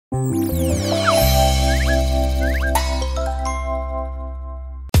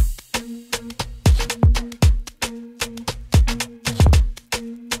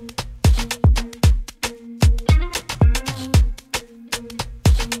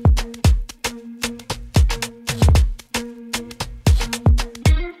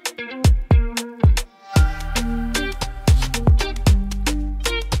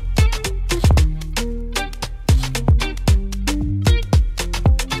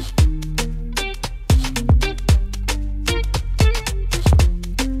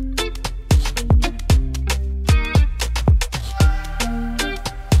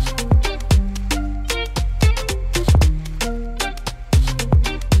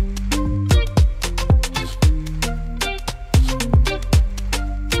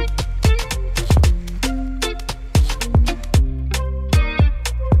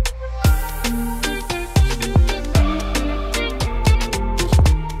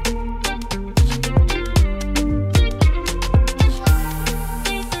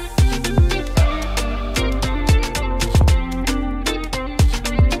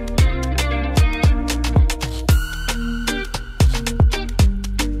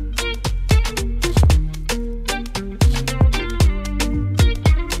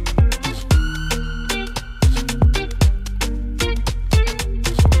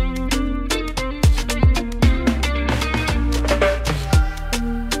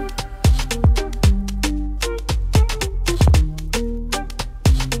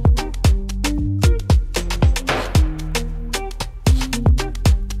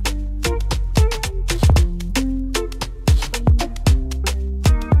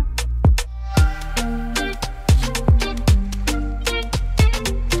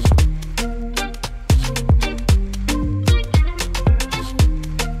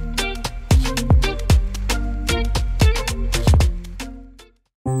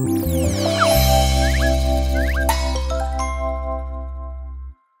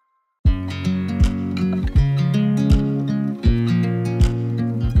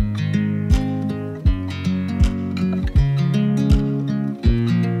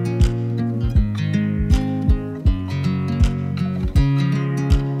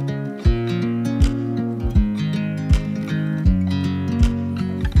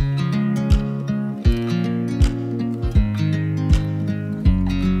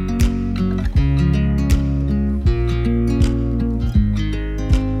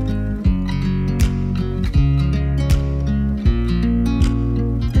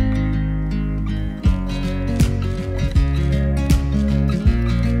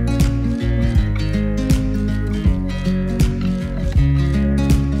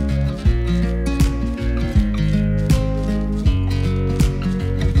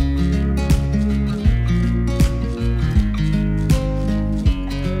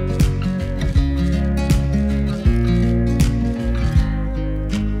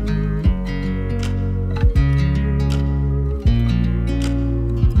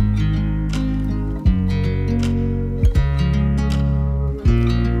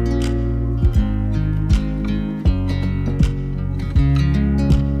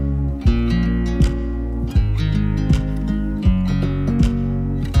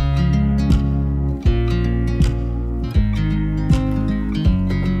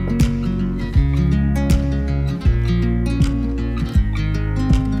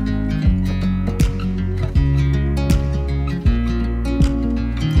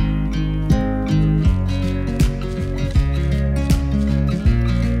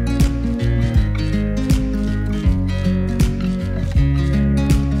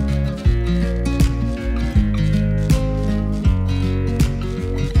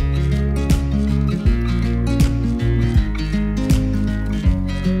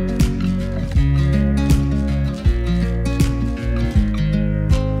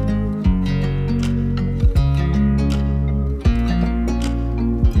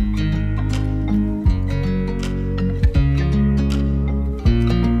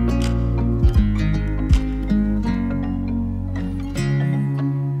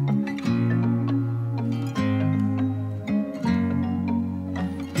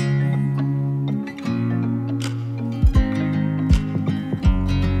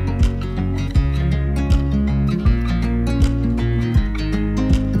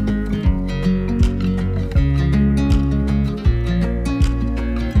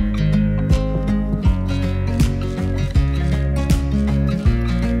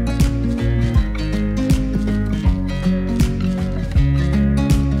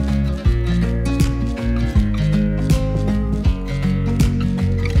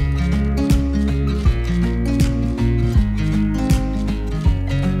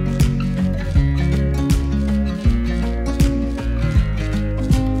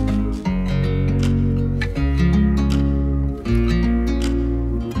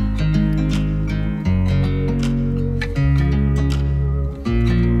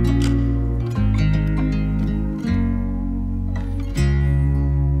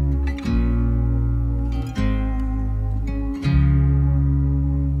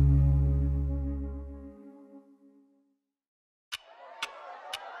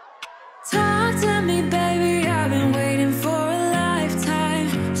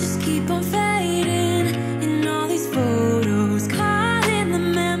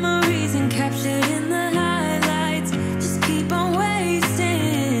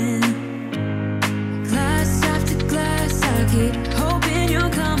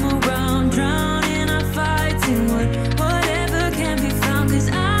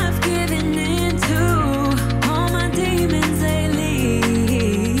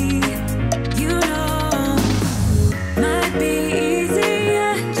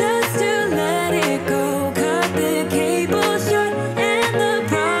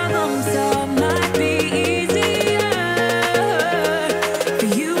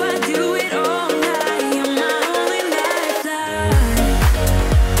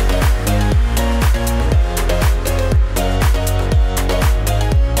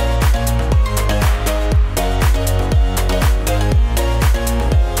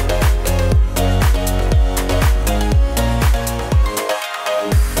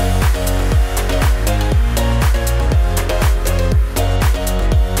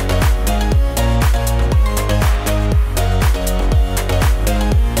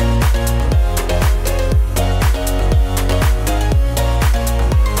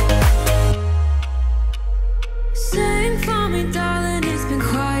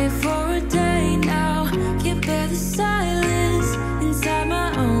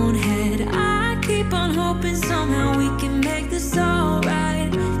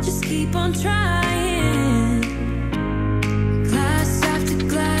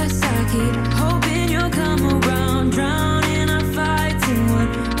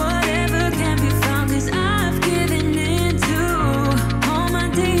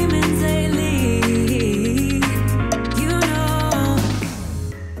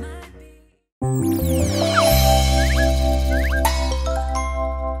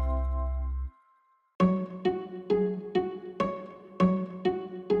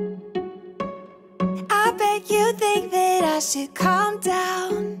should calm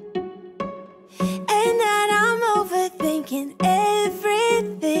down, and that I'm overthinking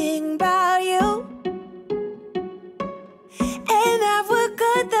everything about you, and that we're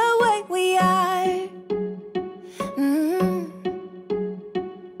good the way we are.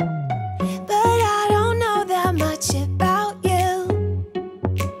 But I don't know that much about you,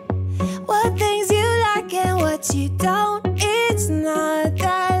 what things you like and what you don't. It's not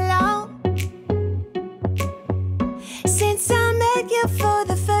that long since I met you for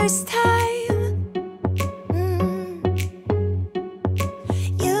the first time.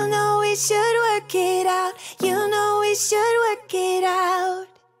 You know we should work it out. You know we should work it out.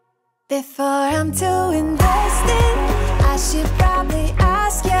 Before I'm too invested, I should probably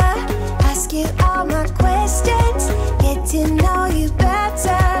ask you all my questions, get to know you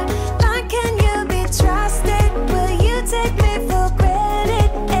better. Like, can you be trusted? Will you take me for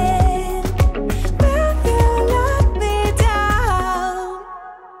granted? And will you let me down?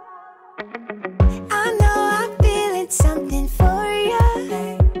 I know I'm feeling something for you.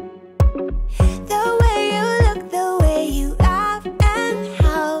 The way you look, the way you laugh, and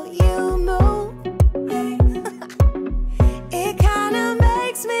how you move. It kinda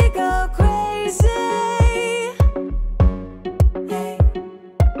makes me go crazy.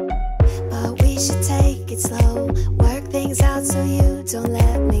 But we should take it slow, work things out so you don't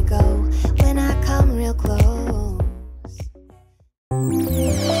let me go when I come real close.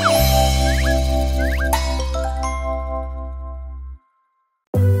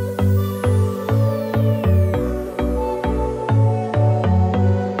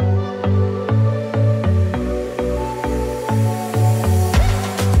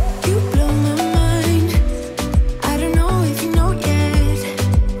 You blow my mind. I don't know if you know yet.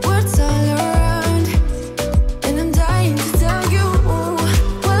 Words all around, and I'm dying to tell you. Well,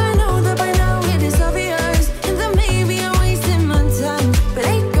 I know that by now it is obvious, and that maybe I'm wasting my time, but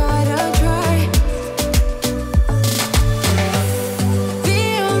I gotta try. The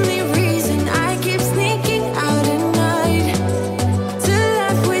only reason I keep sneaking out at night to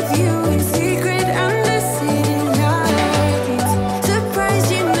laugh with you in secret under city lights. Surprised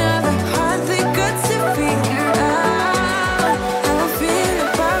you never had the guts to figure out how I feel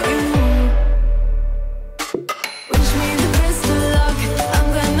about you. Wish me the best of luck. I'm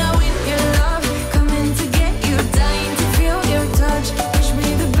gonna win your love. Coming to get you, dying to feel your touch. Wish me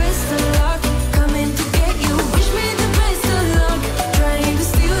the best of luck. Coming to get you. Wish me the best of luck. Trying to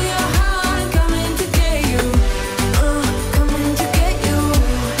steal your heart. Coming to get you. Coming to get you.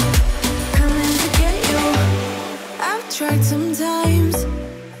 Coming to get you. I've tried sometimes,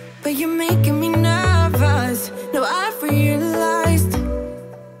 but you're making me nervous. Now I've realized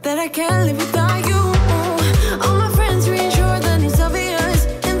that I can't live without you. All my friends reassure that it's obvious,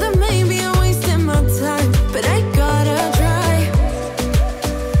 and that maybe I'm wasting my time, but I gotta try.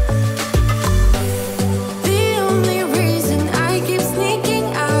 The only reason I keep sneaking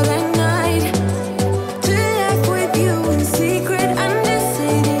out at night to laugh with you in secret under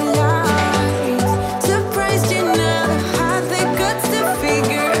city lights. Surprised you never had the guts to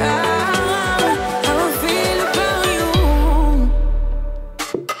figure out how I feel about you.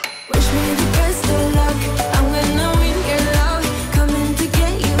 Wish me the best of luck. I'm gonna win your love. Coming to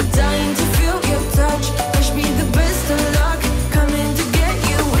get you, dying to feel your touch. Wish me the best of luck. Coming to get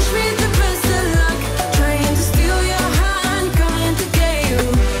you. Wish me the best of luck. Trying to steal your hand. Coming to get you.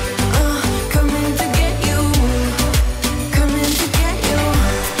 Coming to get you. Coming to get you.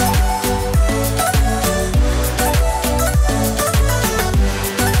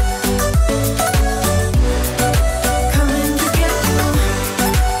 Coming to get you.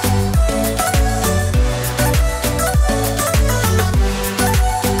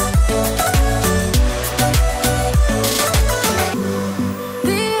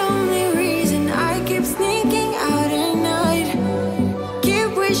 The only reason I keep sneaking out at night,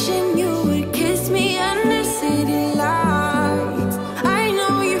 keep wishing you